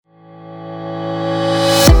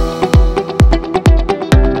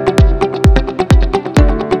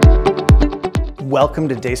Welcome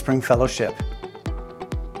to Dayspring Fellowship.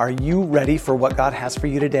 Are you ready for what God has for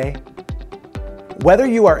you today? Whether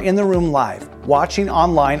you are in the room live, watching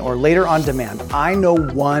online, or later on demand, I know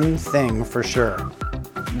one thing for sure.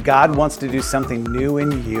 God wants to do something new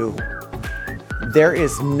in you. There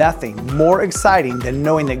is nothing more exciting than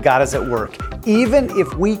knowing that God is at work, even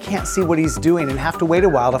if we can't see what He's doing and have to wait a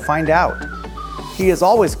while to find out. He is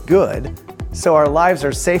always good, so our lives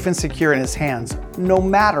are safe and secure in His hands, no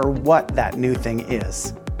matter what that new thing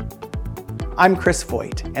is. I'm Chris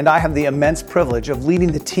Voigt, and I have the immense privilege of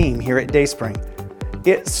leading the team here at Dayspring.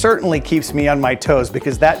 It certainly keeps me on my toes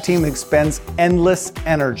because that team expends endless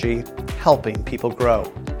energy helping people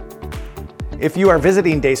grow. If you are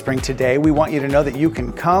visiting Dayspring today, we want you to know that you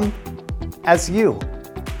can come as you.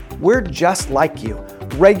 We're just like you,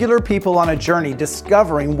 regular people on a journey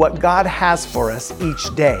discovering what God has for us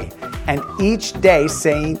each day, and each day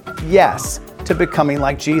saying yes to becoming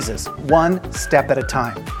like Jesus, one step at a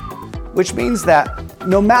time. Which means that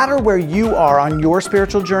no matter where you are on your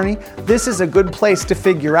spiritual journey, this is a good place to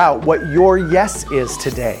figure out what your yes is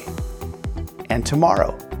today, and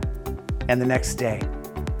tomorrow, and the next day.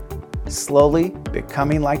 Slowly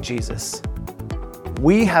becoming like Jesus.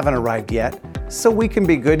 We haven't arrived yet, so we can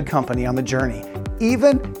be good company on the journey,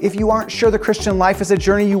 even if you aren't sure the Christian life is a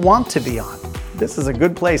journey you want to be on. This is a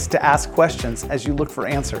good place to ask questions as you look for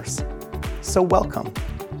answers. So welcome.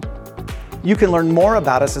 You can learn more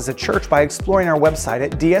about us as a church by exploring our website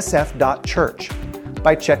at dsf.church,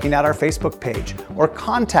 by checking out our Facebook page, or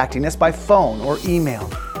contacting us by phone or email.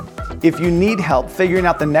 If you need help figuring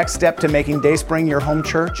out the next step to making Dayspring your home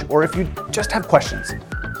church, or if you just have questions,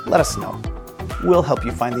 let us know. We'll help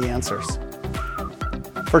you find the answers.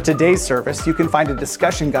 For today's service, you can find a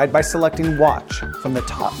discussion guide by selecting Watch from the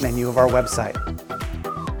top menu of our website.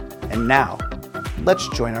 And now, let's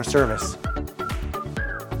join our service.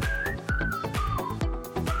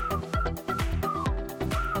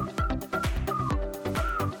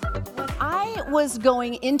 Was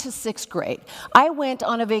going into sixth grade, I went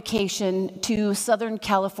on a vacation to Southern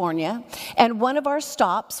California, and one of our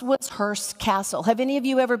stops was Hearst Castle. Have any of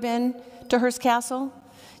you ever been to Hearst Castle?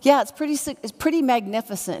 Yeah, it's pretty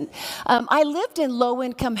magnificent. I lived in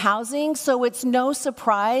low-income housing, so it's no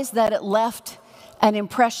surprise that it left an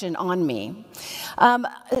impression on me.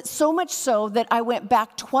 So much so that I went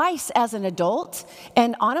back twice as an adult,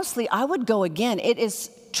 and honestly, I would go again. It is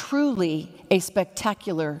truly a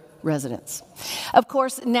spectacular residence. Of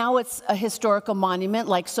course, now it's a historical monument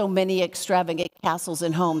like so many extravagant castles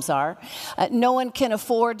and homes are. No one can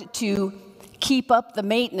afford to keep up the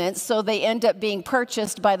maintenance, so they end up being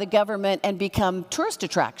purchased by the government and become tourist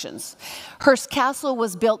attractions. Hearst Castle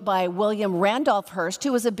was built by William Randolph Hearst,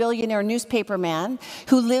 who was a billionaire newspaperman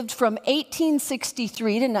who lived from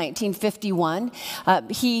 1863 to 1951.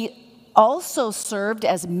 He also served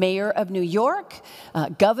as mayor of New York,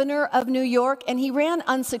 governor of New York, and he ran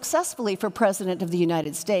unsuccessfully for president of the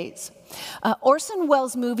United States. Orson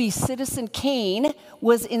Welles' movie Citizen Kane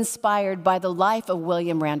was inspired by the life of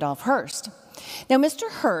William Randolph Hearst. Now, Mr.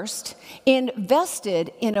 Hearst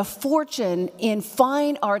invested in a fortune in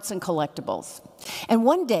fine arts and collectibles. And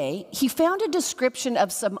one day, he found a description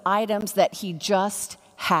of some items that he just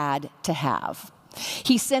had to have.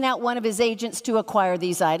 He sent out one of his agents to acquire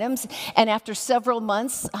these items, and after several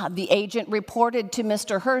months, the agent reported to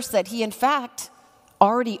Mr. Hearst that he, in fact,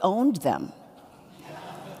 already owned them.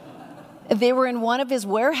 They were in one of his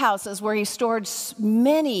warehouses where he stored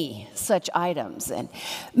many such items, and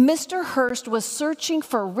Mr. Hearst was searching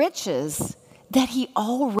for riches that he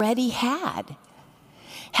already had.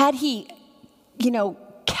 Had he,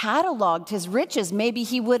 cataloged his riches, maybe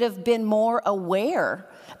he would have been more aware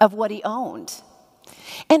of what he owned.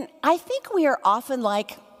 And I think we are often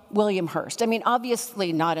like William Hearst. I mean,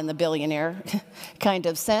 obviously not in the billionaire kind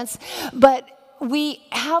of sense, but we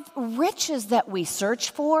have riches that we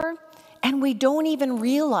search for, and we don't even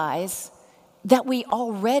realize that we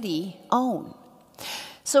already own.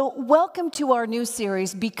 So welcome to our new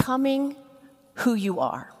series, Becoming Who You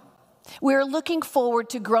Are. We're looking forward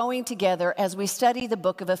to growing together as we study the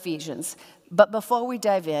book of Ephesians. But before we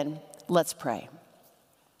dive in, let's pray.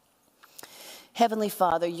 Heavenly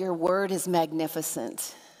Father, your word is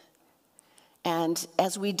magnificent. And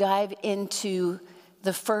as we dive into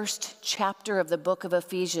the first chapter of the book of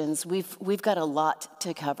Ephesians, we've got a lot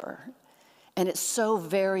to cover. And it's so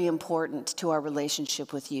very important to our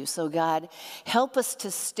relationship with you. So God, help us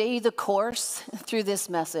to stay the course through this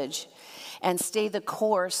message and stay the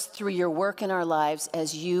course through your work in our lives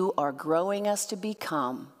as you are growing us to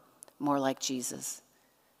become more like Jesus.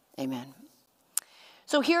 Amen.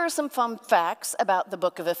 So here are some fun facts about the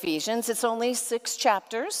book of Ephesians. It's only 6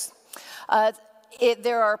 chapters.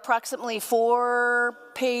 There are approximately 4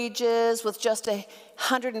 pages with just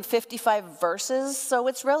 155 verses, so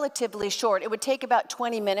it's relatively short. It would take about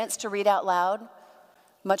 20 minutes to read out loud,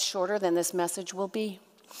 much shorter than this message will be.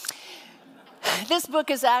 This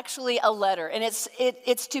book is actually a letter, and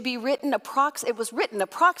it's to be written, it was written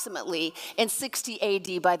approximately in 60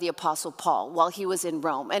 AD by the Apostle Paul while he was in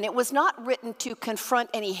Rome. And it was not written to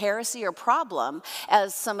confront any heresy or problem,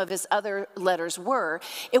 as some of his other letters were.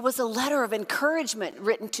 It was a letter of encouragement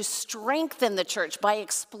written to strengthen the church by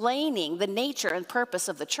explaining the nature and purpose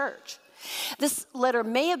of the church. This letter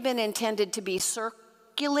may have been intended to be circulated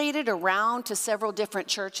around to several different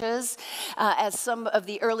churches, as some of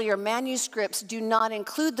the earlier manuscripts do not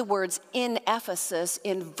include the words "in Ephesus"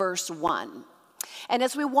 in verse 1. And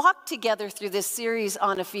as we walk together through this series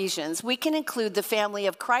on Ephesians, we can include the family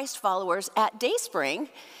of Christ followers at Dayspring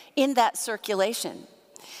in that circulation.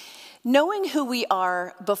 Knowing who we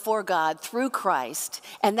are before God through Christ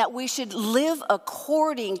and that we should live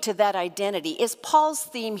according to that identity is Paul's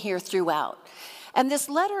theme here throughout. And this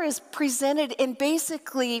letter is presented in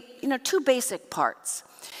basically, 2 basic parts.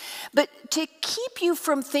 But to keep you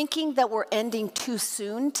from thinking that we're ending too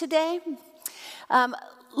soon today,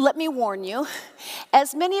 let me warn you.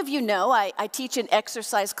 As many of you know, I teach an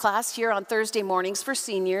exercise class here on Thursday mornings for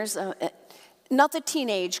seniors. Not the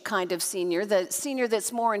teenage kind of senior, the senior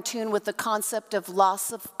that's more in tune with the concept of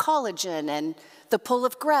loss of collagen and the pull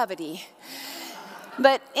of gravity.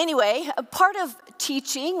 But anyway, a part of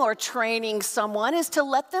teaching or training someone is to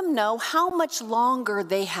let them know how much longer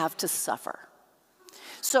they have to suffer.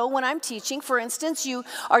 So when I'm teaching, for instance, you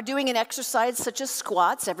are doing an exercise such as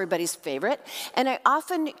squats, everybody's favorite, and I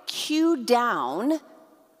often cue down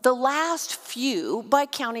the last few by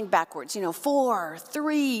counting backwards, 4,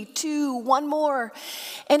 3, 2, 1 more.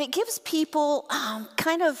 And it gives people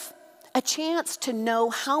kind of a chance to know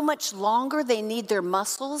how much longer they need their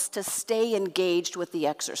muscles to stay engaged with the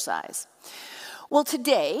exercise. Well,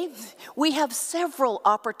 today, we have several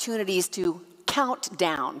opportunities to count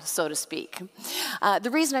down, so to speak. The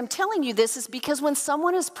reason I'm telling you this is because when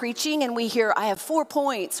someone is preaching and we hear, I have 4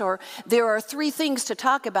 points, or there are 3 things to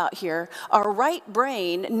talk about here, our right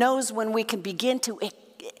brain knows when we can begin to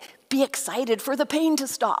be excited for the pain to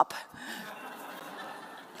stop.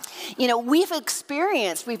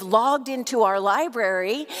 We've logged into our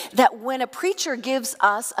library that when a preacher gives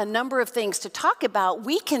us a number of things to talk about,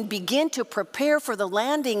 we can begin to prepare for the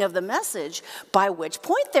landing of the message by which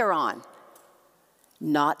point they're on.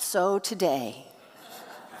 Not so today.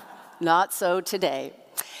 Not so today.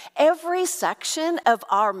 Every section of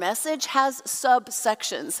our message has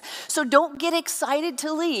subsections. So don't get excited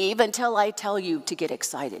to leave until I tell you to get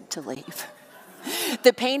excited to leave.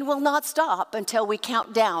 The pain will not stop until we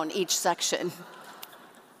count down each section.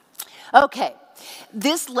 Okay,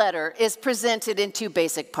 this letter is presented in 2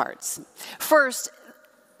 basic parts. First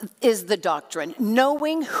is the doctrine,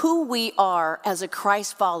 knowing who we are as a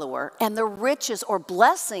Christ follower and the riches or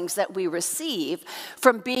blessings that we receive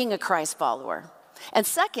from being a Christ follower. And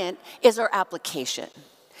second is our application.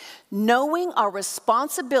 Knowing our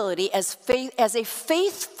responsibility as a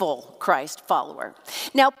faithful Christ follower.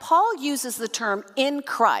 Now, Paul uses the term in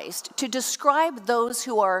Christ to describe those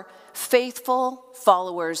who are faithful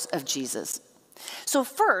followers of Jesus. So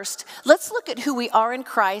first, let's look at who we are in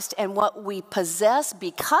Christ and what we possess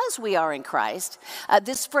because we are in Christ.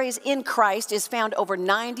 This phrase, in Christ, is found over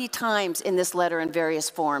 90 times in this letter in various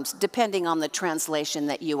forms, depending on the translation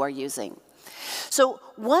that you are using. So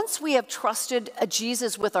once we have trusted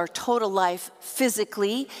Jesus with our total life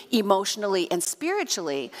physically, emotionally, and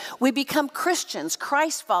spiritually, we become Christians,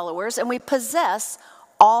 Christ followers, and we possess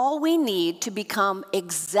all we need to become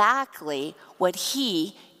exactly what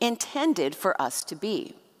He intended for us to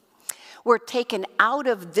be. We're taken out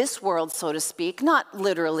of this world, so to speak, not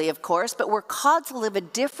literally, of course, but we're called to live a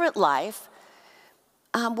different life,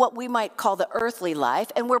 what we might call the earthly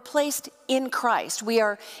life, and we're placed in Christ. We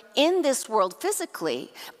are in this world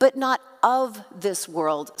physically, but not of this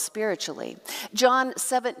world spiritually. John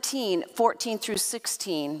 17:14 through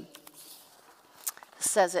 16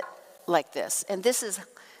 says it like this, and this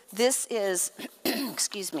is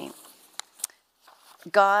excuse me,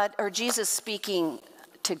 God, or Jesus speaking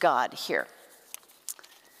to God here.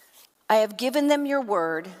 I have given them your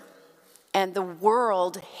word, and the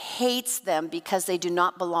world hates them because they do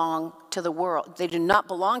not belong to the world. They do not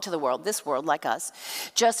belong to the world, this world, like us,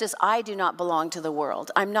 just as I do not belong to the world.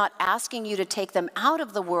 I'm not asking you to take them out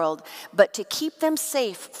of the world, but to keep them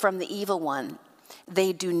safe from the evil one.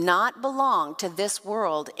 They do not belong to this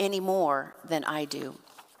world any more than I do.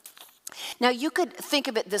 Now, you could think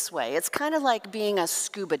of it this way. It's kind of like being a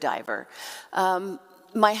scuba diver.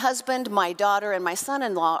 My husband, my daughter, and my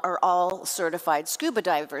son-in-law are all certified scuba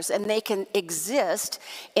divers, and they can exist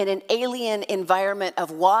in an alien environment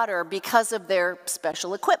of water because of their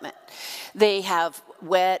special equipment. They have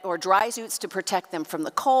wet or dry suits to protect them from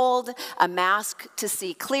the cold, a mask to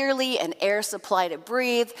see clearly, an air supply to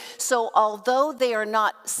breathe. So although they are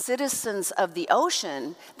not citizens of the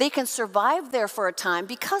ocean, they can survive there for a time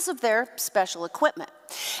because of their special equipment.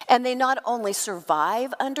 And they not only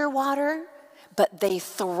survive underwater, but they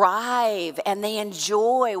thrive and they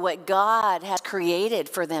enjoy what God has created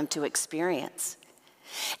for them to experience.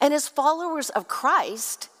 And as followers of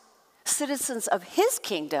Christ, citizens of his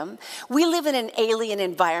kingdom, we live in an alien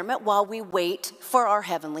environment while we wait for our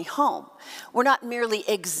heavenly home. We're not merely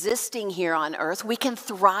existing here on earth. We can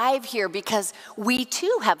thrive here because we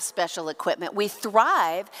too have special equipment. We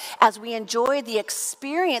thrive as we enjoy the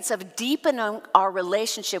experience of deepening our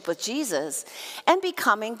relationship with Jesus and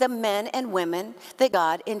becoming the men and women that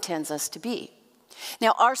God intends us to be.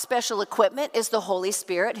 Now, our special equipment is the Holy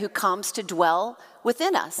Spirit who comes to dwell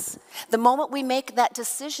within us the moment we make that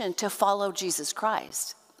decision to follow Jesus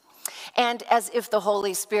Christ. And as if the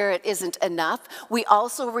Holy Spirit isn't enough, we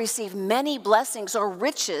also receive many blessings or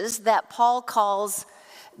riches that Paul calls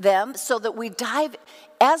them, so that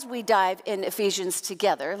as we dive in Ephesians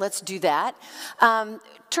together. Let's do that.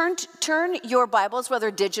 Turn your Bibles,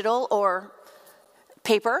 whether digital or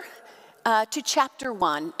paper, to chapter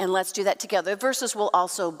 1, and let's do that together. Verses will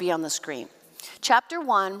also be on the screen. Chapter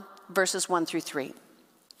 1, verses 1 through 3.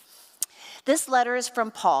 This letter is from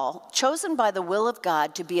Paul, chosen by the will of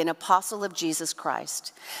God to be an apostle of Jesus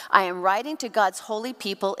Christ. I am writing to God's holy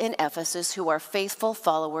people in Ephesus who are faithful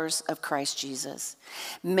followers of Christ Jesus.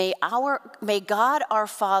 May God our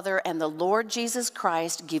Father and the Lord Jesus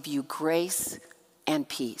Christ give you grace and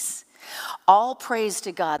peace. All praise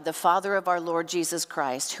to God, the Father of our Lord Jesus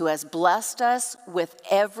Christ, who has blessed us with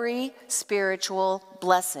every spiritual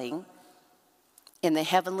blessing in the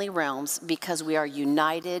heavenly realms because we are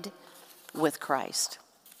united with Christ.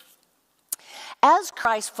 As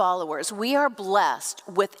Christ followers, we are blessed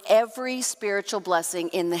with every spiritual blessing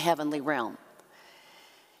in the heavenly realm.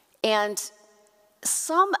 And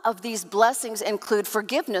some of these blessings include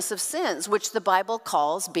forgiveness of sins, which the Bible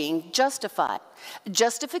calls being justified.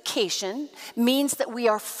 Justification means that we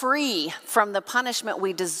are free from the punishment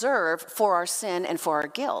we deserve for our sin and for our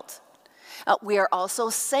guilt. We are also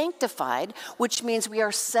sanctified, which means we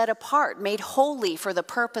are set apart, made holy for the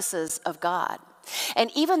purposes of God. And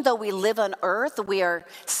even though we live on earth, we are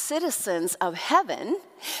citizens of heaven,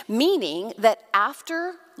 meaning that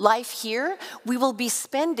after life here, we will be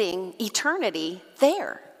spending eternity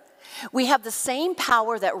there. We have the same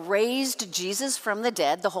power that raised Jesus from the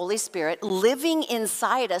dead, the Holy Spirit, living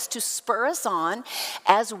inside us to spur us on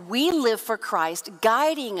as we live for Christ,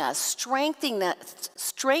 guiding us, strengthening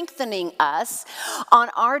us on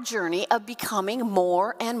our journey of becoming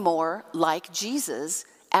more and more like Jesus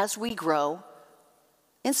as we grow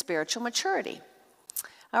in spiritual maturity.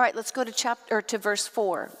 All right, let's go to verse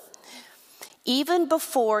 4. Even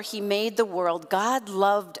before he made the world, God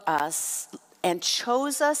loved us and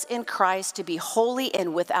chose us in Christ to be holy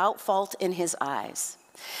and without fault in his eyes.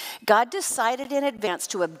 God decided in advance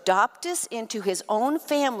to adopt us into his own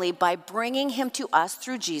family by bringing him to us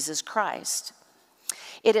through Jesus Christ.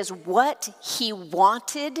 It is what he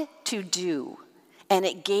wanted to do, and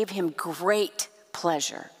it gave him great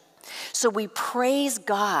pleasure. So we praise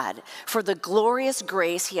God for the glorious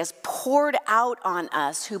grace he has poured out on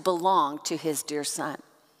us who belong to his dear Son.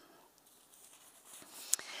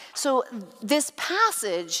 So this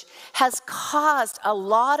passage has caused a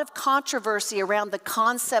lot of controversy around the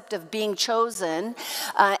concept of being chosen,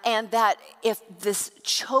 and that if this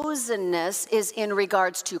chosenness is in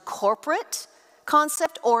regards to corporate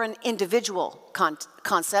concept or an individual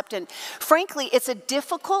concept. And frankly, it's a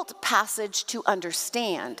difficult passage to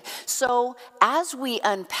understand. So as we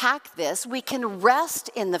unpack this, we can rest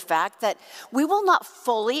in the fact that we will not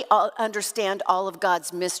fully understand all of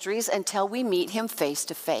God's mysteries until we meet him face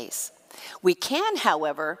to face. We can,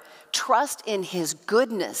 however, trust in his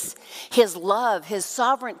goodness, his love, his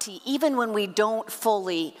sovereignty, even when we don't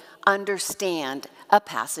fully understand a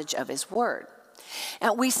passage of his word.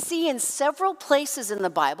 And we see in several places in the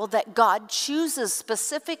Bible that God chooses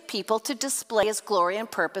specific people to display his glory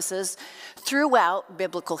and purposes throughout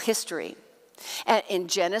biblical history. And in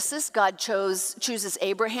Genesis, God chooses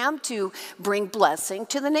Abraham to bring blessing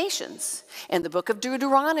to the nations. In the book of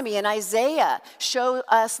Deuteronomy and Isaiah show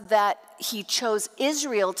us that he chose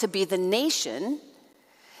Israel to be the nation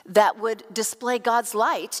that would display God's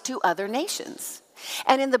light to other nations.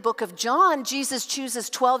 And in the book of John, Jesus chooses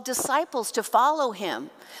 12 disciples to follow him,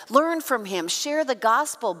 learn from him, share the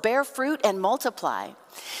gospel, bear fruit, and multiply.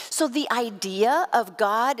 So the idea of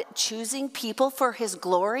God choosing people for his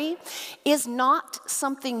glory is not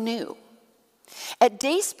something new. At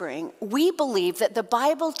Dayspring, we believe that the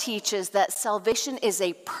Bible teaches that salvation is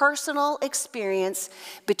a personal experience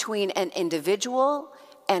between an individual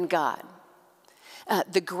and God.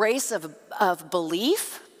 The grace of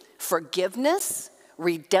belief, forgiveness,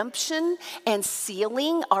 redemption, and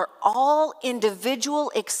sealing are all individual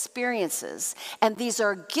experiences, and these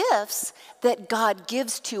are gifts that God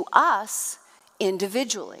gives to us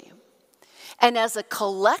individually. And as a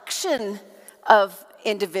collection of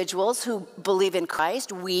individuals who believe in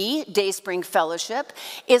Christ, we, Dayspring Fellowship,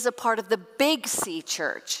 is a part of the Big C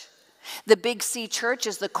Church. The Big C Church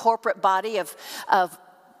is the corporate body of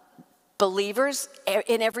believers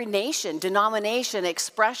in every nation, denomination,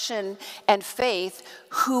 expression, and faith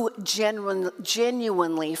who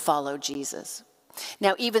genuinely follow Jesus.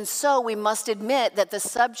 Now, even so, we must admit that the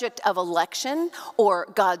subject of election, or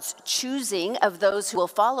God's choosing of those who will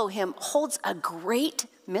follow him, holds a great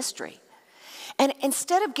mystery. And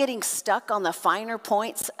instead of getting stuck on the finer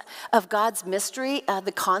points of God's mystery,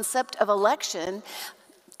 the concept of election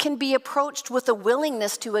can be approached with a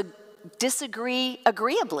willingness to disagree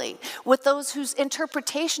agreeably with those whose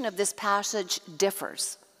interpretation of this passage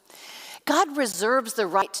differs. God reserves the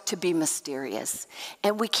right to be mysterious,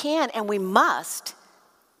 and we can and we must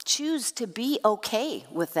choose to be okay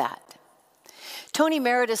with that. Tony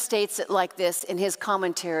Meredith states it like this in his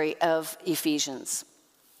commentary of Ephesians.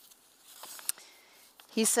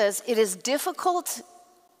 He says, "It is difficult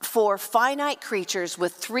for finite creatures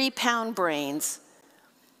with 3-pound brains."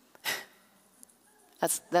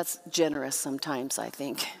 That's generous sometimes, I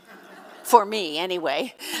think. For me,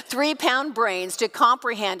 anyway. 3-pound brains to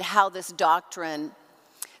comprehend how this doctrine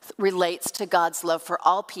relates to God's love for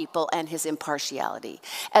all people and his impartiality,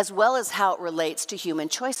 as well as how it relates to human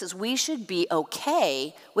choices. We should be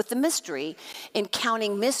okay with the mystery, and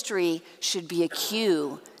counting mystery should be a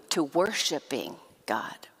cue to worshiping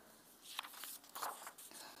God.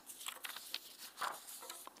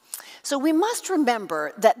 So we must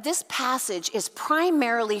remember that this passage is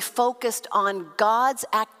primarily focused on God's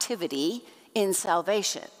activity in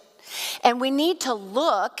salvation. And we need to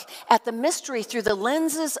look at the mystery through the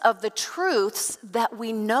lenses of the truths that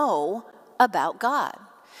we know about God.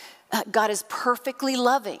 God is perfectly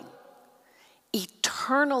loving,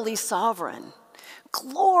 eternally sovereign,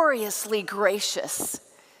 gloriously gracious,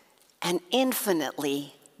 and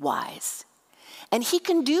infinitely wise. And he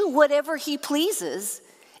can do whatever he pleases,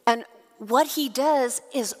 and what he does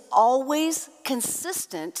is always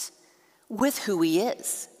consistent with who he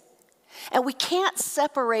is. And we can't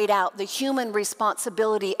separate out the human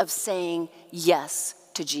responsibility of saying yes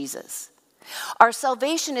to Jesus. Our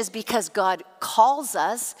salvation is because God calls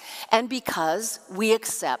us and because we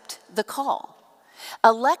accept the call.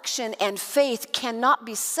 Election and faith cannot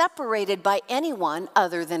be separated by anyone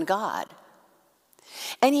other than God.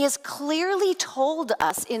 And he has clearly told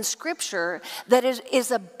us in Scripture that it is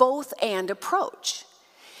a both-and approach.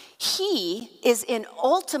 He is in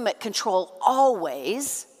ultimate control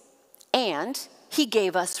always, and he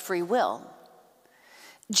gave us free will.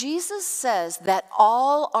 Jesus says that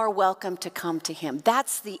all are welcome to come to him.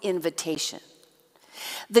 That's the invitation.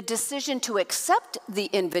 The decision to accept the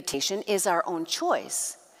invitation is our own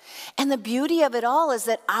choice. And the beauty of it all is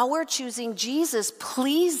that our choosing Jesus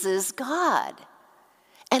pleases God.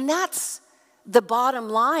 And that's the bottom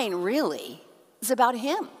line, really. It's about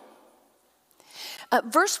him.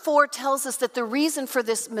 Verse 4 tells us that the reason for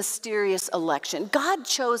this mysterious election, God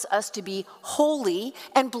chose us to be holy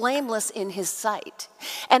and blameless in his sight.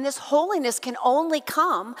 And this holiness can only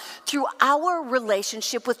come through our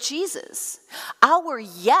relationship with Jesus. Our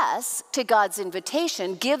yes to God's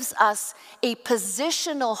invitation gives us a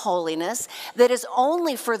positional holiness that is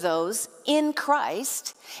only for those in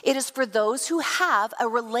Christ. It is for those who have a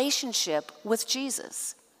relationship with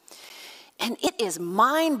Jesus. And it is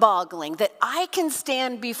mind-boggling that I can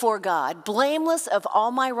stand before God, blameless of all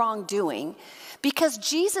my wrongdoing, because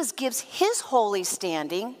Jesus gives his holy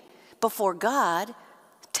standing before God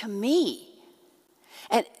to me.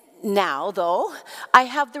 And now, though, I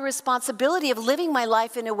have the responsibility of living my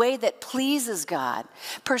life in a way that pleases God,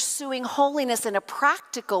 pursuing holiness in a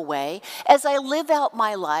practical way as I live out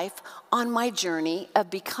my life on my journey of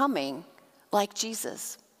becoming like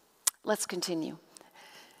Jesus. Let's continue.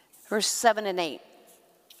 Verse 7 and 8.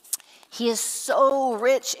 He is so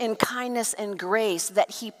rich in kindness and grace that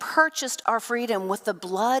he purchased our freedom with the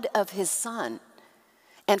blood of his Son.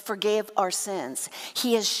 and forgave our sins.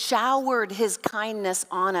 He has showered his kindness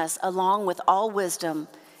on us along with all wisdom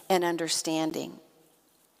and understanding.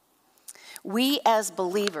 We as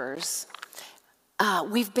believers,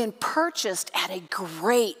 we've been purchased at a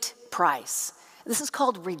great price. This is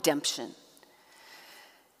called redemption.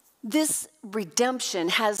 This redemption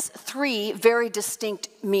has three very distinct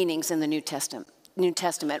meanings in the New Testament.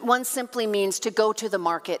 One simply means to go to the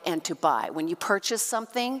market and to buy. When you purchase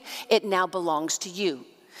something, it now belongs to you.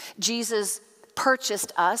 Jesus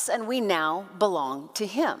purchased us, and we now belong to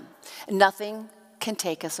him. Nothing can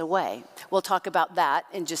take us away. We'll talk about that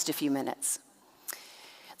in just a few minutes.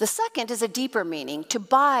 The second is a deeper meaning, to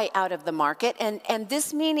buy out of the market, and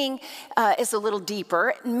this meaning is a little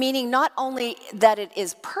deeper, meaning not only that it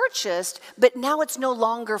is purchased, but now it's no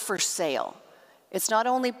longer for sale. It's not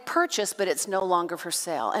only purchased, but it's no longer for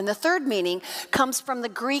sale. And the third meaning comes from the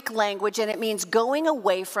Greek language, and it means going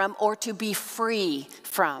away from or to be free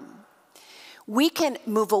from. We can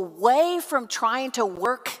move away from trying to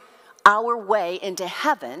work our way into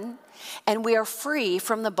heaven, and we are free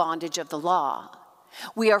from the bondage of the law.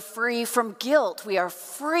 We are free from guilt. We are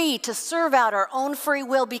free to serve out our own free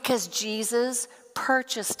will because Jesus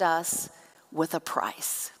purchased us with a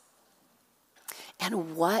price.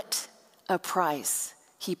 And what a price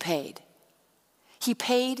he paid. He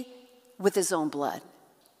paid with his own blood.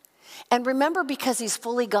 And remember, because he's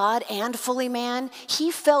fully God and fully man, he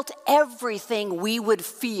felt everything we would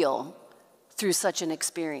feel through such an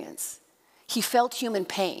experience. He felt human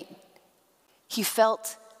pain. He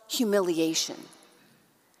felt humiliation.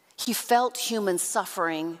 He felt human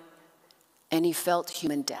suffering, and he felt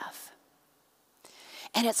human death.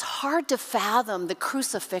 And it's hard to fathom the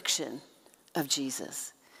crucifixion of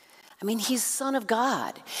Jesus. I mean, he's Son of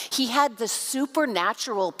God. He had the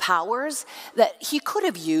supernatural powers that he could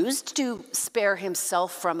have used to spare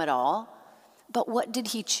himself from it all. But what did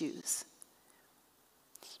he choose?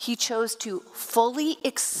 He chose to fully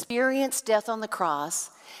experience death on the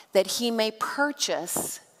cross that he may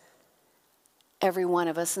purchase every one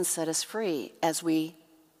of us and set us free as we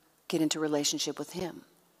get into relationship with him.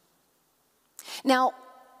 Now,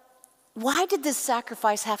 why did this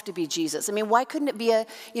sacrifice have to be Jesus? I mean, why couldn't it be a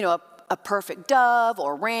perfect dove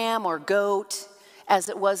or ram or goat as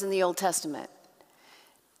it was in the Old Testament?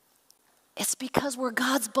 It's because we're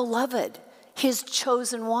God's beloved, his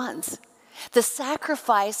chosen ones. The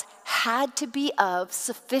sacrifice had to be of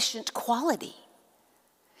sufficient quality.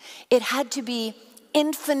 It had to be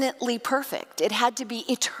infinitely perfect. It had to be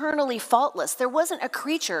eternally faultless. There wasn't a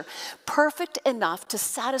creature perfect enough to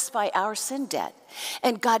satisfy our sin debt.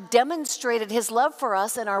 And God demonstrated his love for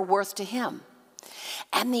us and our worth to him.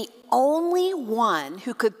 And the only one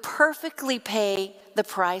who could perfectly pay the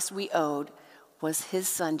price we owed was his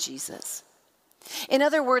son, Jesus. In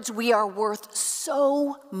other words, we are worth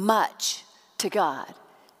so much to God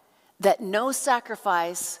that no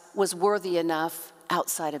sacrifice was worthy enough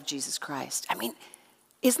outside of Jesus Christ. I mean,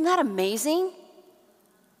 isn't that amazing?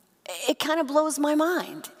 It kind of blows my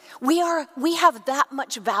mind. We have that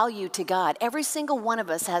much value to God. Every single one of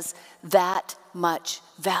us has that much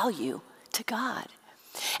value to God.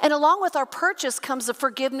 And along with our purchase comes the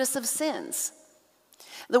forgiveness of sins.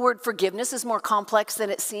 The word forgiveness is more complex than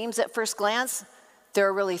it seems at first glance. There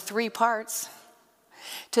are really three parts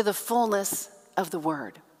to the fullness of the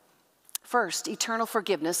word. First, eternal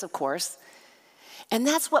forgiveness, of course. And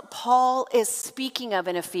that's what Paul is speaking of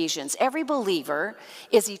in Ephesians. Every believer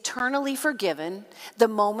is eternally forgiven the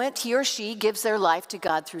moment he or she gives their life to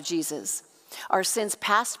God through Jesus. Our sins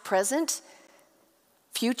past, present,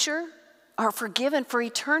 future are forgiven for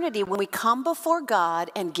eternity when we come before God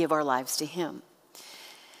and give our lives to him.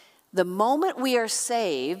 The moment we are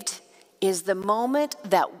saved is the moment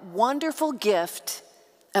that wonderful gift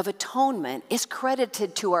of atonement is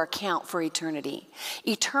credited to our account for eternity.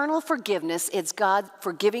 Eternal forgiveness is God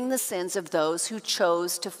forgiving the sins of those who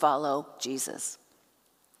chose to follow Jesus.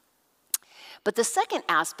 But the second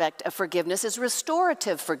aspect of forgiveness is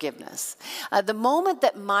restorative forgiveness. The moment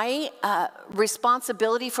that my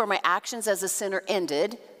responsibility for my actions as a sinner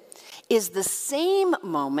ended is the same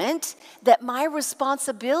moment that my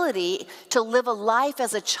responsibility to live a life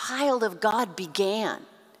as a child of God began.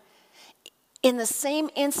 In the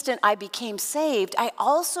same instant I became saved, I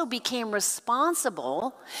also became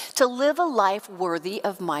responsible to live a life worthy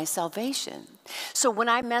of my salvation. So when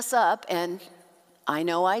I mess up, and I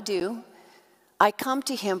know I do, I come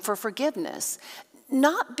to him for forgiveness.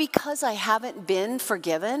 Not because I haven't been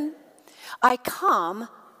forgiven. I come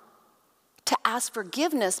to ask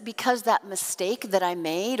forgiveness because that mistake that I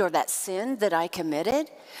made or that sin that I committed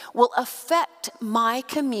will affect my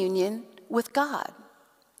communion with God.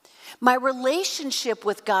 My relationship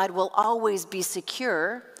with God will always be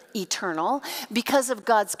secure, eternal, because of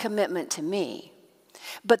God's commitment to me.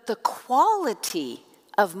 But the quality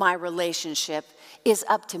of my relationship is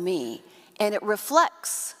up to me, and it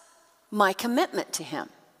reflects my commitment to Him.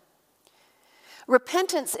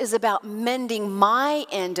 Repentance is about mending my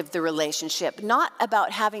end of the relationship, not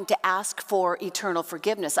about having to ask for eternal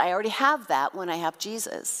forgiveness. I already have that when I have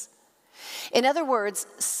Jesus. In other words,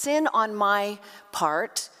 sin on my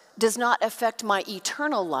part does not affect my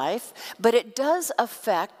eternal life, but it does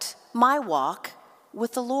affect my walk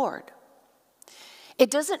with the Lord.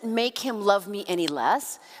 It doesn't make Him love me any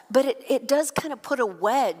less, but it does kind of put a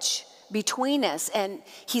wedge between us, and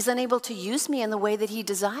He's unable to use me in the way that He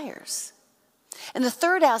desires. And the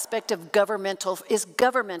third aspect of governmental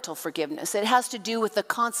forgiveness. It has to do with the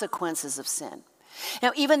consequences of sin.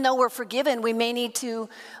 Now, even though we're forgiven, we may need to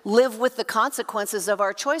live with the consequences of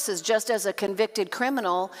our choices, just as a convicted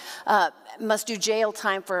criminal must do jail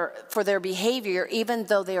time for their behavior, even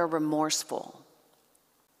though they are remorseful.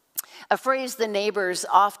 A phrase the neighbors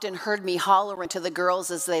often heard me hollering to the girls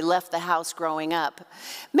as they left the house growing up: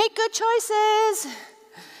 "Make good choices."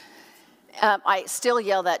 I still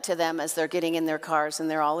yell that to them as they're getting in their cars, and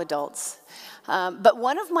they're all adults. But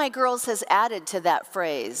one of my girls has added to that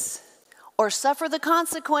phrase, "Or suffer the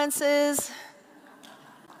consequences."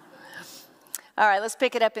 All right, let's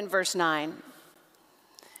pick it up in verse 9.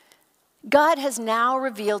 God has now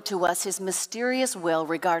revealed to us His mysterious will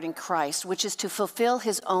regarding Christ, which is to fulfill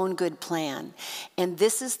His own good plan. And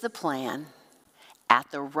this is the plan.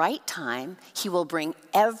 At the right time, He will bring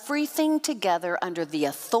everything together under the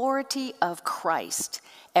authority of Christ,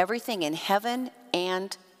 everything in heaven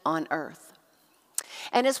and on earth.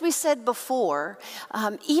 And as we said before,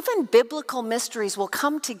 even biblical mysteries will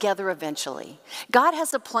come together eventually. God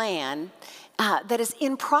has a plan that is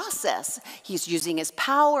in process. He's using His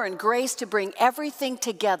power and grace to bring everything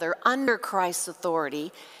together under Christ's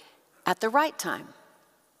authority at the right time,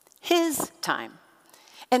 His time.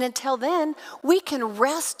 And until then, we can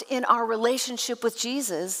rest in our relationship with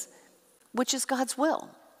Jesus, which is God's will.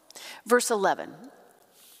 Verse 11.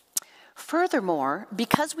 Furthermore,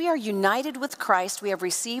 because we are united with Christ, we have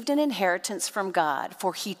received an inheritance from God,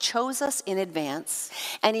 for He chose us in advance,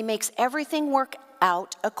 and He makes everything work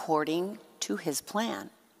out according to His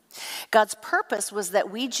plan. God's purpose was that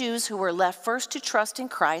we Jews who were left first to trust in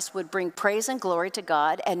Christ would bring praise and glory to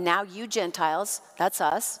God, and now you Gentiles, that's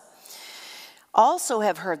us, also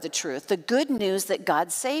have heard the truth, the good news that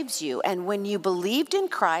God saves you. And when you believed in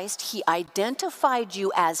Christ, He identified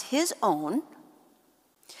you as His own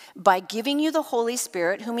by giving you the Holy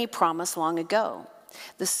Spirit whom He promised long ago.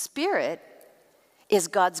 The Spirit is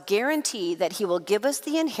God's guarantee that He will give us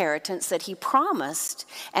the inheritance that He promised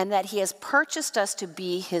and that He has purchased us to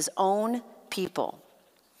be His own people.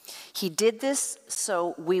 He did this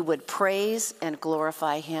so we would praise and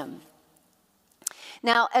glorify Him.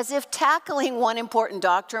 Now, as if tackling one important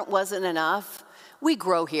doctrine wasn't enough, we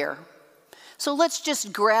grow here. So let's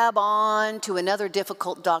just grab on to another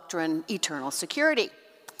difficult doctrine, eternal security.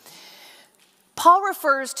 Paul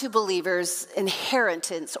refers to believers'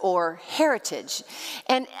 inheritance or heritage.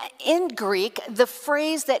 And in Greek, the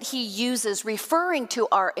phrase that he uses referring to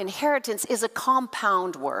our inheritance is a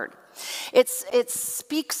compound word. It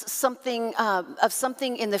speaks something of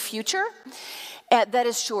something in the future that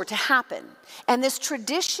is sure to happen. And this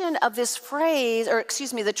tradition of this phrase,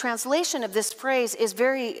 the translation of this phrase is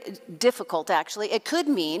very difficult, actually. It could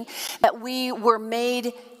mean that we were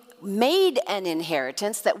made an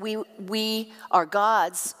inheritance, that we are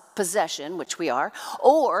God's possession, which we are,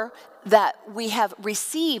 or that we have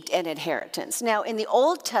received an inheritance. Now, in the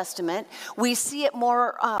Old Testament, we see it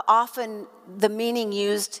more often, the meaning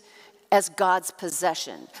used as God's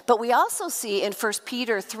possession. But we also see in 1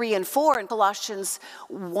 Peter 3 and 4 and Colossians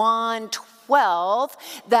 1:12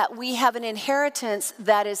 that we have an inheritance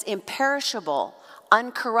that is imperishable,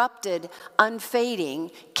 uncorrupted,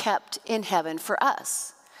 unfading, kept in heaven for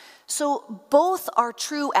us. So both are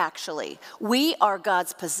true, actually. We are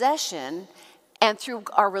God's possession, and through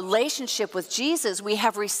our relationship with Jesus, we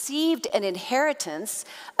have received an inheritance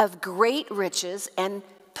of great riches and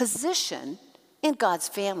position in God's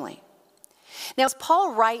family. Now, as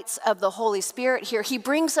Paul writes of the Holy Spirit here, he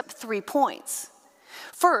brings up 3 points.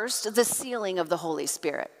 First, the sealing of the Holy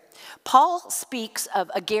Spirit. Paul speaks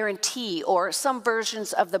of a guarantee, or some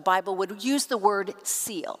versions of the Bible would use the word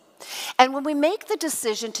seal. And when we make the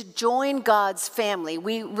decision to join God's family,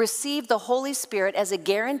 we receive the Holy Spirit as a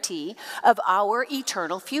guarantee of our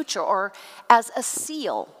eternal future, or as a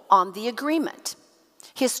seal on the agreement.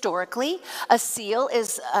 Historically, a seal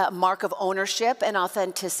is a mark of ownership and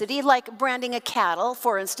authenticity, like branding a cattle.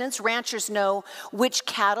 For instance, ranchers know which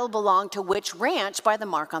cattle belong to which ranch by the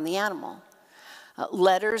mark on the animal.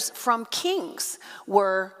 Letters from kings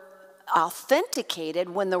were authenticated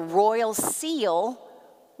when the royal seal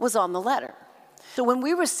was on the letter. So when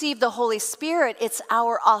we receive the Holy Spirit, it's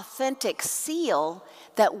our authentic seal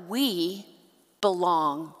that we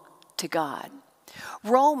belong to God.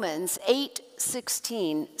 Romans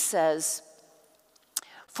 8:16 says,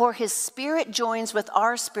 "For his Spirit joins with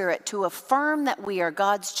our spirit to affirm that we are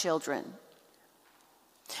God's children."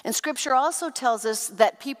 And Scripture also tells us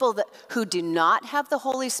that people who do not have the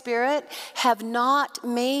Holy Spirit have not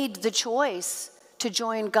made the choice to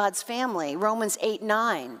join God's family. Romans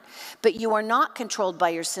 8:9. "But you are not controlled by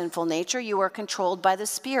your sinful nature. You are controlled by the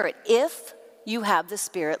Spirit, if you have the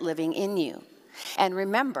Spirit living in you. And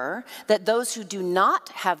remember that those who do not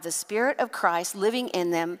have the Spirit of Christ living in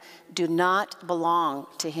them do not belong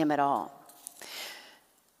to him at all."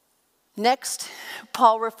 Next,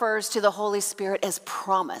 Paul refers to the Holy Spirit as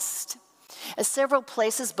promised. As several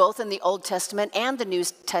places, both in the Old Testament and the New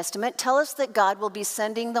Testament, tell us that God will be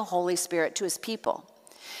sending the Holy Spirit to his people.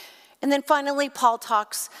 And then finally, Paul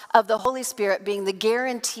talks of the Holy Spirit being the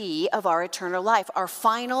guarantee of our eternal life, our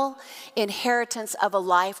final inheritance of a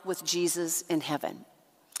life with Jesus in heaven.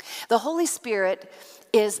 The Holy Spirit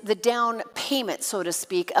is the down payment, so to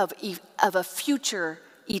speak, of a future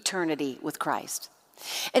eternity with Christ.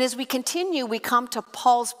 And as we continue, we come to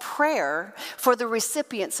Paul's prayer for the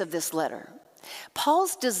recipients of this letter.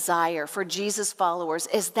 Paul's desire for Jesus' followers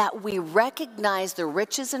is that we recognize the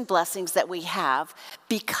riches and blessings that we have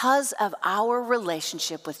because of our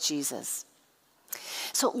relationship with Jesus.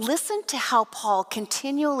 So listen to how Paul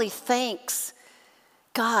continually thanks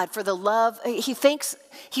God for the love.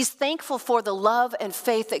 He's thankful for the love and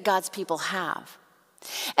faith that God's people have.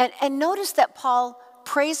 And notice that Paul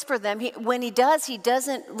prays for them. When he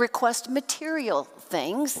doesn't request material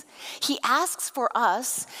things. He asks for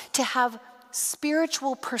us to have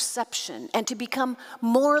spiritual perception and to become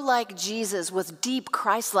more like Jesus with deep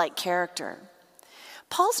Christ-like character.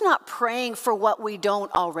 Paul's not praying for what we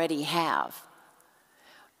don't already have.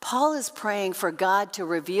 Paul is praying for God to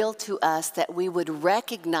reveal to us that we would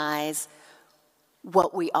recognize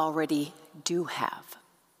what we already do have.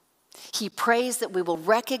 He prays that we will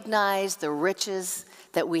recognize the riches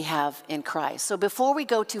that we have in Christ. So before we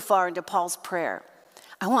go too far into Paul's prayer,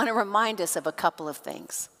 I want to remind us of a couple of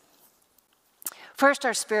things. First,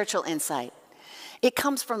 our spiritual insight. It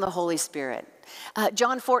comes from the Holy Spirit.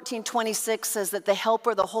 John 14:26 says that the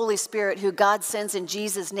Helper, the Holy Spirit, who God sends in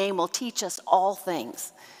Jesus' name, will teach us all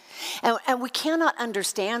things. And we cannot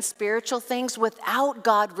understand spiritual things without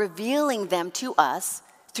God revealing them to us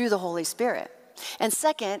through the Holy Spirit. And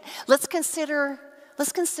second, let's consider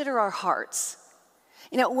our hearts.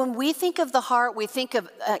 You know, when we think of the heart, we think of,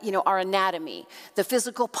 our anatomy, the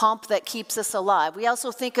physical pump that keeps us alive. We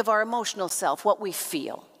also think of our emotional self, what we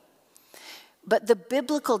feel. But the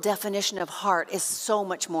biblical definition of heart is so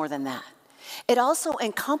much more than that. It also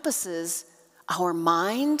encompasses our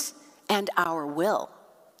mind and our will.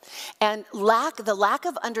 And the lack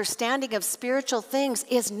of understanding of spiritual things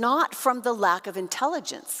is not from the lack of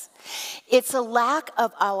intelligence. It's a lack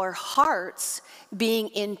of our hearts being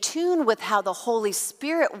in tune with how the Holy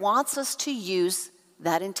Spirit wants us to use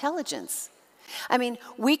that intelligence. I mean,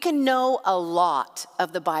 we can know a lot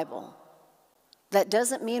of the Bible. That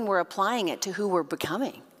doesn't mean we're applying it to who we're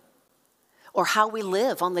becoming or how we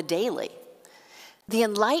live on the daily. The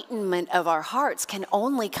enlightenment of our hearts can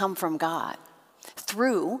only come from God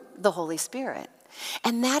through the Holy Spirit.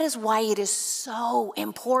 And that is why it is so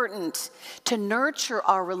important to nurture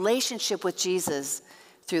our relationship with Jesus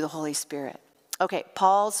through the Holy Spirit. Okay,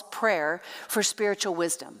 Paul's prayer for spiritual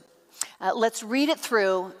wisdom. Let's read it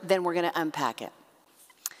through, then we're going to unpack it.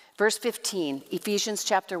 Verse 15, Ephesians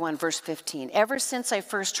chapter 1, verse 15. "Ever since I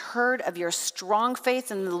first heard of your strong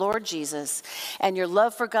faith in the Lord Jesus and your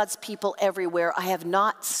love for God's people everywhere, I have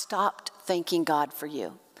not stopped thanking God for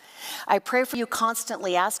you. I pray for you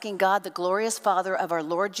constantly, asking God, the glorious Father of our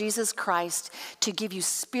Lord Jesus Christ, to give you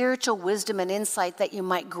spiritual wisdom and insight that you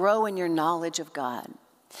might grow in your knowledge of God.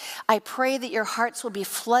 I pray that your hearts will be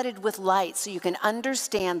flooded with light so you can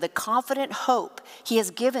understand the confident hope he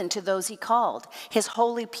has given to those he called, his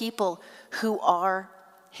holy people who are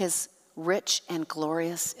his rich and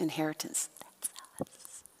glorious inheritance."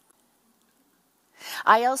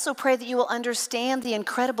 I also pray that you will understand the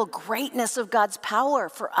incredible greatness of God's power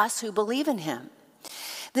for us who believe in him.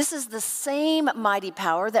 This is the same mighty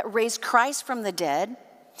power that raised Christ from the dead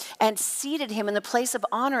and seated him in the place of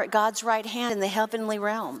honor at God's right hand in the heavenly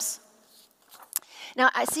realms. Now,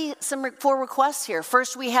 I see four requests here.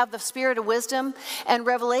 First, we have the spirit of wisdom and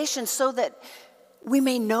revelation so that we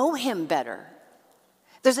may know him better.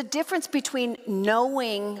 There's a difference between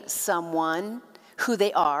knowing someone, who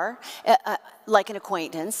they are, like an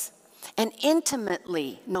acquaintance, and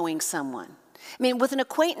intimately knowing someone. I mean, with an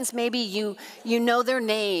acquaintance, maybe you know their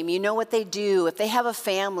name, you know what they do, if they have a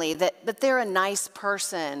family, that they're a nice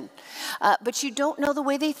person. But you don't know the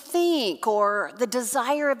way they think or the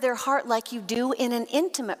desire of their heart like you do in an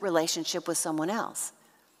intimate relationship with someone else.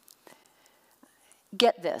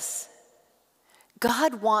 Get this.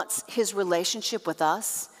 God wants his relationship with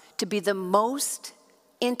us to be the most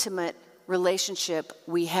intimate relationship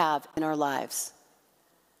we have in our lives.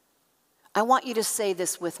 I want you to say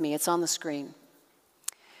this with me. It's on the screen.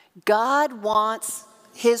 God wants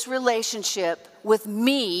his relationship with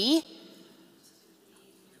me.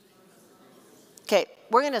 Okay,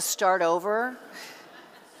 we're going to start over.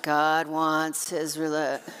 God wants his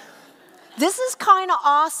relationship. This is kind of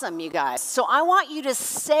awesome, you guys. So I want you to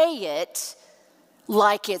say it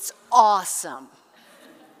like it's awesome.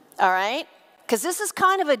 All right? Because this is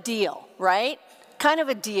kind of a deal, right? Kind of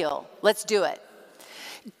a deal. Let's do it.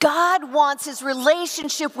 God wants his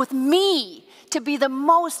relationship with me to be the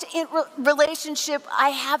most relationship I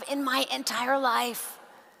have in my entire life.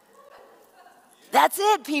 That's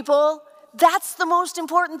it, people. That's the most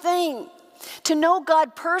important thing. To know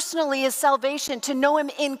God personally is salvation. To know him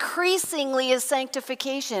increasingly is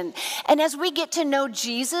sanctification. And as we get to know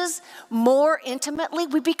Jesus more intimately,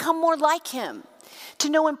 we become more like him. To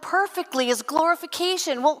know him perfectly is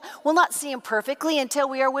glorification. We'll not see him perfectly until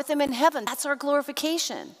we are with him in heaven. That's our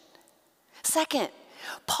glorification. Second,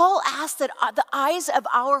 Paul asked that the eyes of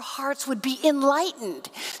our hearts would be enlightened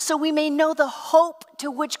so we may know the hope to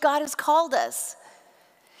which God has called us.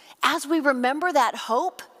 As we remember that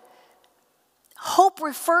hope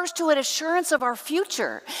refers to an assurance of our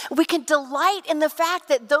future. We can delight in the fact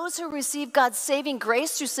that those who receive God's saving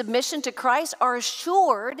grace through submission to Christ are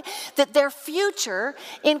assured that their future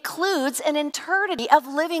includes an eternity of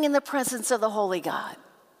living in the presence of the Holy God.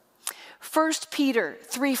 1 Peter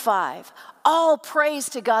 3:5. All praise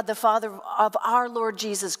to God the Father of our Lord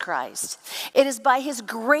Jesus Christ. It is by his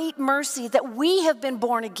great mercy that we have been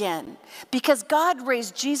born again, because God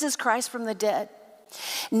raised Jesus Christ from the dead.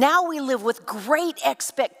 Now we live with great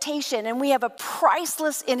expectation, and we have a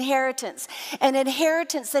priceless inheritance, an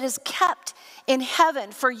inheritance that is kept in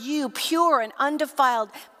heaven for you, pure and undefiled,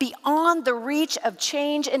 beyond the reach of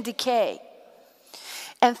change and decay.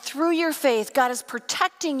 And through your faith, God is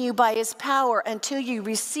protecting you by his power until you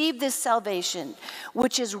receive this salvation,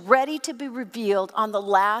 which is ready to be revealed on the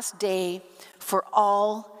last day for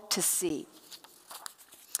all to see.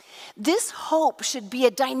 This hope should be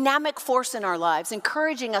a dynamic force in our lives,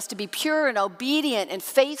 encouraging us to be pure and obedient and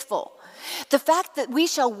faithful. The fact that we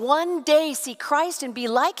shall one day see Christ and be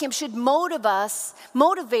like him should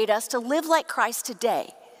motivate us to live like Christ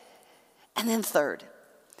today. And then third,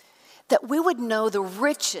 that we would know the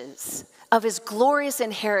riches of his glorious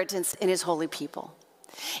inheritance in his holy people.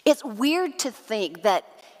 It's weird to think that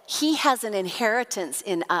he has an inheritance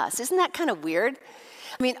in us. Isn't that kind of weird?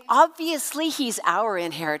 I mean, obviously he's our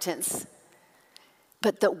inheritance,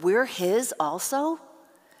 but that we're his also?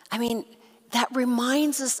 I mean, that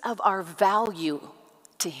reminds us of our value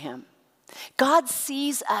to him. God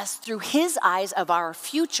sees us through his eyes of our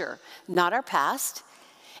future, not our past.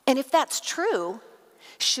 And if that's true,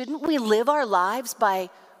 shouldn't we live our lives by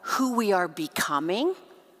who we are becoming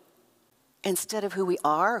instead of who we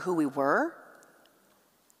are or who we were?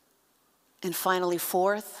 And finally,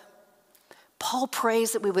 fourth, Paul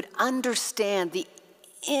prays that we would understand the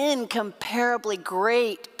incomparably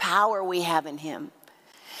great power we have in him.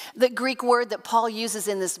 The Greek word that Paul uses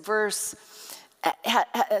in this verse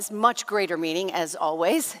has much greater meaning, as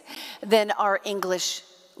always, than our English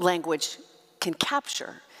language can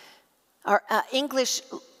capture. Our English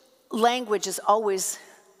language is always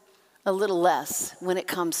a little less when it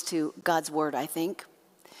comes to God's word, I think.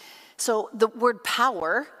 So the word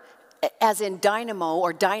power, as in dynamo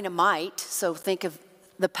or dynamite, so think of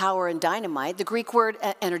the power in dynamite. The Greek word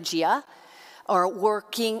energia, or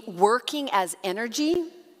working as energy,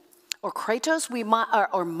 or kratos,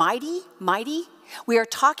 or mighty. We are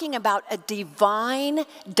talking about a divine,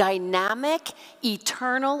 dynamic,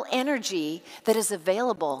 eternal energy that is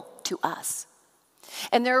available to us.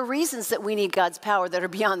 And there are reasons that we need God's power that are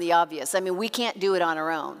beyond the obvious. I mean, we can't do it on our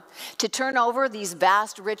own. To turn over these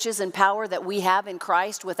vast riches and power that we have in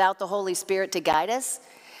Christ without the Holy Spirit to guide us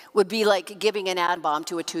would be like giving an atom bomb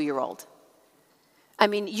to a 2-year-old. I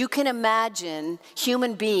mean, you can imagine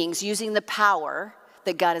human beings using the power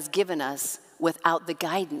that God has given us without the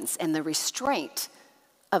guidance and the restraint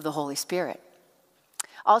of the Holy Spirit.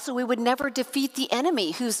 Also, we would never defeat the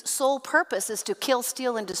enemy whose sole purpose is to kill,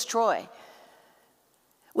 steal, and destroy.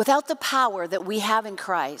 Without the power that we have in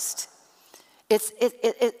Christ,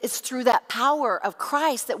 it's through that power of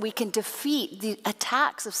Christ that we can defeat the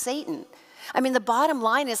attacks of Satan. I mean, the bottom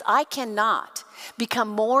line is I cannot become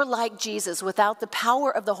more like Jesus without the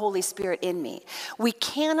power of the Holy Spirit in me. We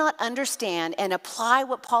cannot understand and apply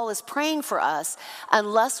what Paul is praying for us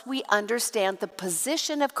unless we understand the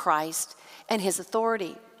position of Christ and his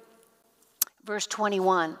authority. Verse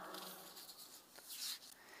 21.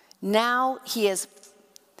 Now he is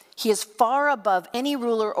far above any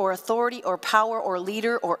ruler or authority or power or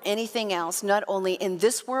leader or anything else, not only in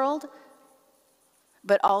this world,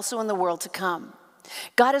 but also in the world to come.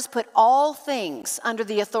 God has put all things under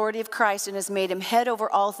the authority of Christ and has made him head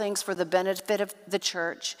over all things for the benefit of the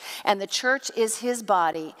church. And the church is his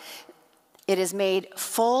body. It is made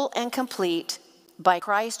full and complete by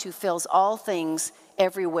Christ, who fills all things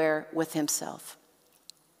everywhere with himself.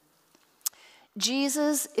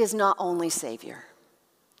 Jesus is not only Savior.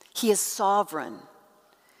 He is sovereign.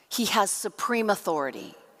 He has supreme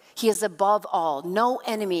authority. He is above all. No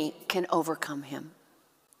enemy can overcome him.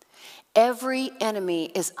 Every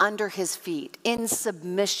enemy is under his feet, in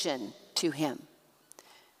submission to him.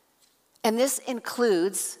 And this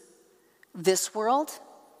includes this world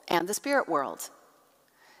and the spirit world.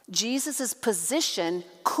 Jesus' position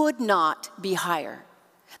could not be higher.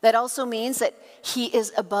 That also means that he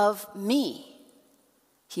is above me.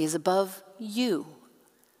 He is above you.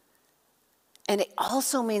 And it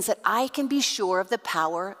also means that I can be sure of the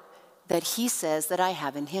power that he says that I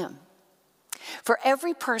have in him. For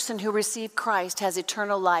every person who received Christ has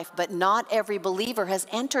eternal life, but not every believer has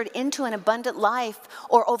entered into an abundant life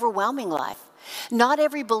or overwhelming life. Not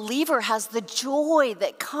every believer has the joy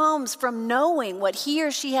that comes from knowing what he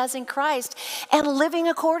or she has in Christ and living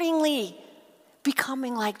accordingly,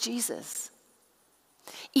 becoming like Jesus.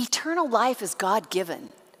 Eternal life is God-given.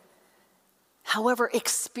 However,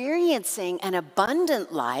 experiencing an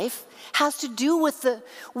abundant life has to do with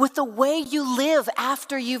the way you live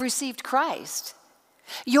after you've received Christ.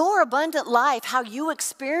 Your abundant life, how you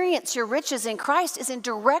experience your riches in Christ, is in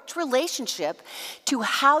direct relationship to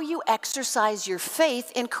how you exercise your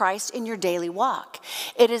faith in Christ in your daily walk.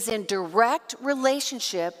 It is in direct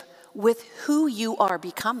relationship with who you are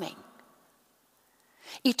becoming.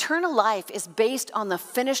 Eternal life is based on the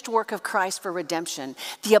finished work of Christ for redemption.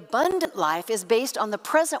 The abundant life is based on the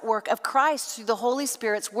present work of Christ through the Holy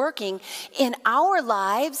Spirit's working in our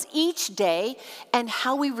lives each day and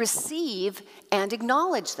how we receive and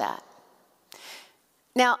acknowledge that.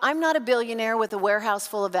 Now, I'm not a billionaire with a warehouse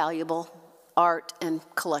full of valuable art and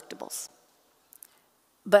collectibles.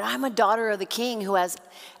 But I'm a daughter of the King who has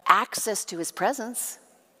access to his presence,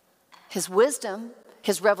 his wisdom,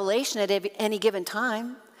 his revelation at any given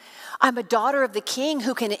time. I'm a daughter of the King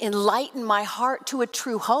who can enlighten my heart to a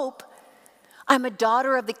true hope. I'm a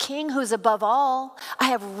daughter of the King who's above all. I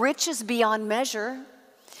have riches beyond measure.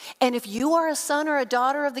 And if you are a son or a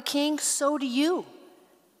daughter of the King, so do you.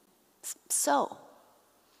 So,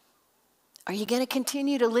 are you going to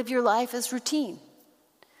continue to live your life as routine?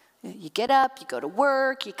 You get up, you go to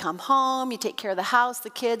work, you come home, you take care of the house, the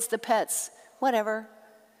kids, the pets, whatever,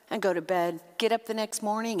 and go to bed, get up the next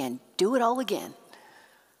morning and do it all again?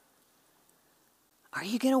 Are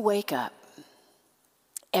you going to wake up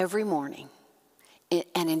every morning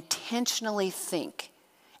and intentionally think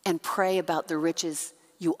and pray about the riches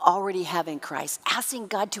you already have in Christ, asking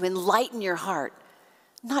God to enlighten your heart,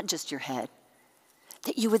 not just your head,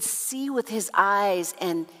 that you would see with his eyes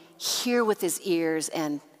and hear with his ears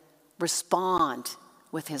and respond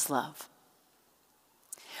with his love?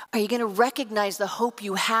 Are you going to recognize the hope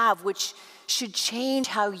you have, which should change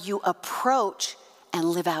how you approach and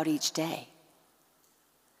live out each day?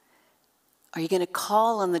 Are you going to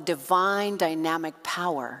call on the divine dynamic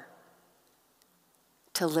power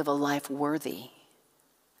to live a life worthy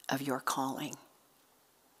of your calling?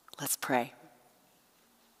 Let's pray.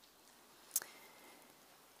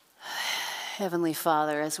 Heavenly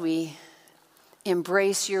Father, as we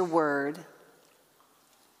embrace your word,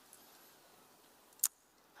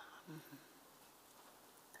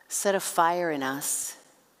 set a fire in us,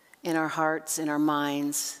 in our hearts, in our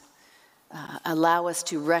minds. Allow us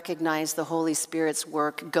to recognize the Holy Spirit's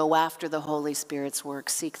work, go after the Holy Spirit's work,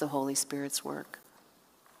 seek the Holy Spirit's work.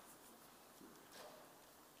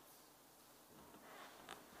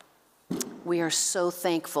 We are so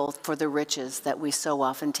thankful for the riches that we so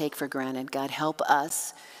often take for granted. God, help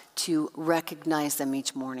us to recognize them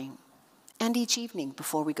each morning and each evening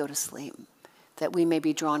before we go to sleep, that we may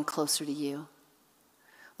be drawn closer to you.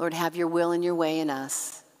 Lord, have your will and your way in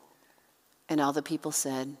us. And all the people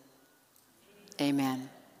said, amen.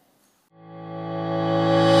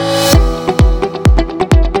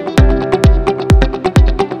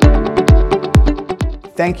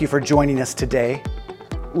 Thank you for joining us today.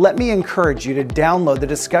 Let me encourage you to download the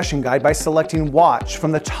discussion guide by selecting Watch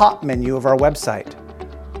from the top menu of our website.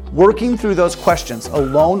 Working through those questions,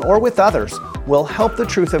 alone or with others, will help the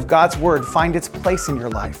truth of God's Word find its place in your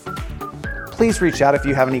life. Please reach out if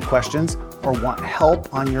you have any questions or want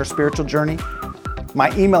help on your spiritual journey.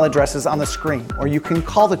 My email address is on the screen, or you can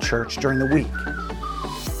call the church during the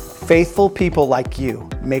week. Faithful people like you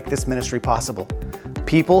make this ministry possible.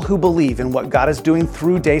 People who believe in what God is doing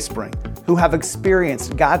through Dayspring, who have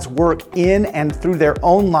experienced God's work in and through their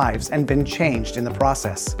own lives and been changed in the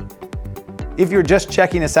process. If you're just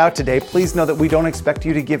checking us out today, please know that we don't expect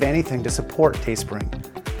you to give anything to support Dayspring.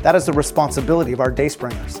 That is the responsibility of our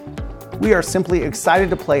Dayspringers. We are simply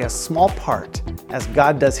excited to play a small part as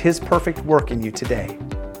God does His perfect work in you today.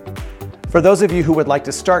 For those of you who would like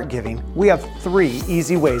to start giving, we have 3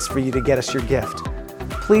 easy ways for you to get us your gift.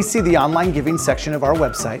 Please see the online giving section of our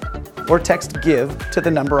website, or text GIVE to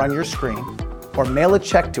the number on your screen, or mail a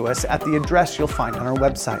check to us at the address you'll find on our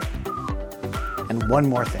website. And one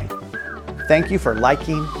more thing. Thank you for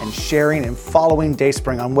liking and sharing and following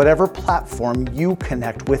Dayspring on whatever platform you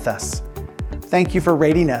connect with us. Thank you for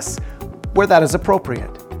rating us where that is appropriate.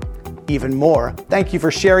 Even more, thank you for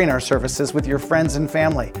sharing our services with your friends and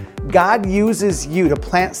family. God uses you to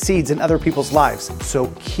plant seeds in other people's lives, so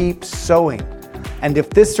keep sowing. And if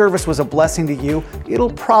this service was a blessing to you,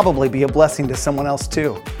 it'll probably be a blessing to someone else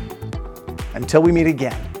too. Until we meet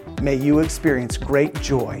again, may you experience great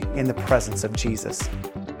joy in the presence of Jesus.